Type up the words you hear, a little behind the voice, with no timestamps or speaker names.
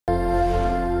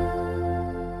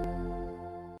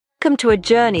Welcome to a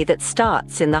journey that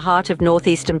starts in the heart of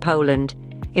northeastern Poland,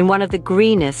 in one of the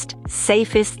greenest,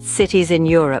 safest cities in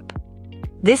Europe.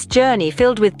 This journey,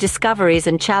 filled with discoveries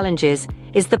and challenges,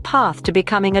 is the path to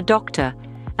becoming a doctor,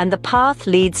 and the path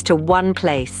leads to one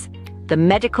place, the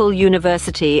Medical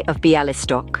University of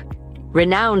Bialystok.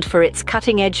 Renowned for its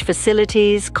cutting-edge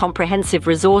facilities, comprehensive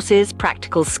resources,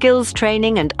 practical skills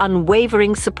training, and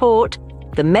unwavering support,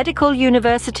 the Medical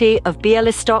University of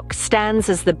Bialystok stands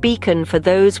as the beacon for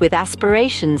those with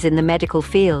aspirations in the medical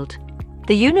field.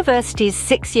 The university's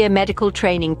 6-year medical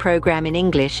training program in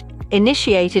English,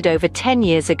 initiated over 10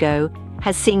 years ago,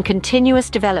 has seen continuous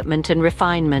development and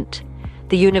refinement.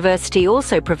 The university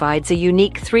also provides a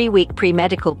unique 3-week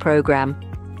pre-medical program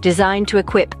designed to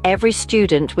equip every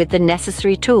student with the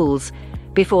necessary tools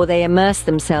before they immerse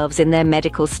themselves in their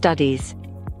medical studies.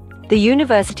 The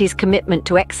university's commitment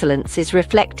to excellence is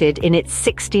reflected in its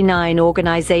 69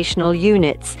 organizational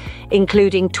units,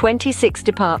 including 26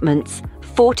 departments,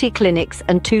 40 clinics,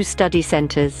 and 2 study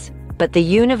centers. But the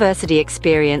university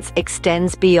experience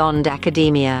extends beyond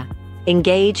academia.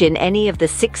 Engage in any of the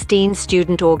 16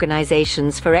 student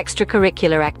organizations for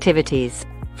extracurricular activities,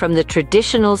 from the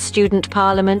traditional student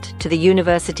parliament to the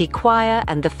university choir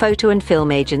and the photo and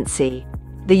film agency.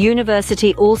 The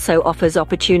university also offers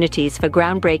opportunities for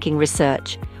groundbreaking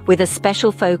research, with a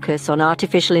special focus on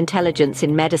artificial intelligence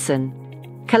in medicine.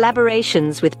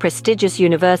 Collaborations with prestigious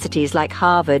universities like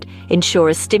Harvard ensure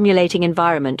a stimulating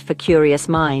environment for curious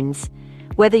minds.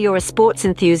 Whether you're a sports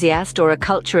enthusiast or a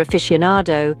culture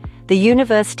aficionado, the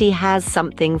university has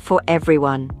something for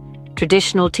everyone.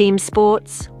 Traditional team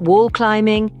sports, wall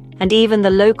climbing, and even the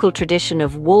local tradition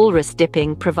of walrus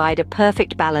dipping provide a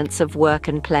perfect balance of work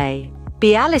and play.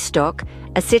 Bialystok,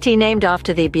 a city named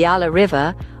after the Biala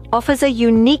River, offers a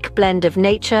unique blend of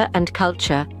nature and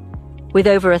culture. With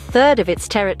over a third of its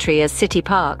territory as city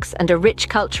parks and a rich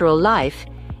cultural life,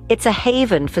 it's a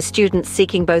haven for students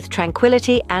seeking both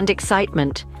tranquility and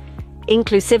excitement.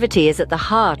 Inclusivity is at the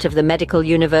heart of the Medical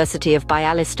University of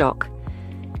Bialystok.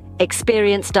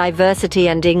 Experience diversity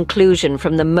and inclusion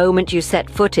from the moment you set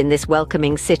foot in this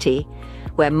welcoming city,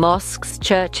 where mosques,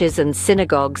 churches, and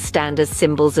synagogues stand as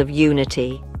symbols of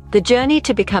unity. The journey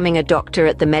to becoming a doctor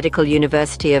at the Medical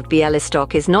University of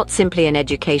Bialystok is not simply an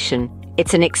education.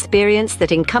 It's an experience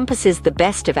that encompasses the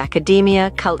best of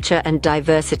academia, culture, and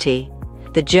diversity.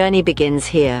 The journey begins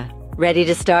here. Ready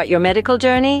to start your medical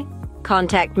journey?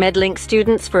 Contact Medlink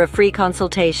Students for a free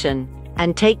consultation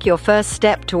and take your first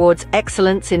step towards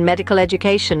excellence in medical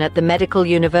education at the Medical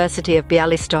University of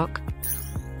Bialystok.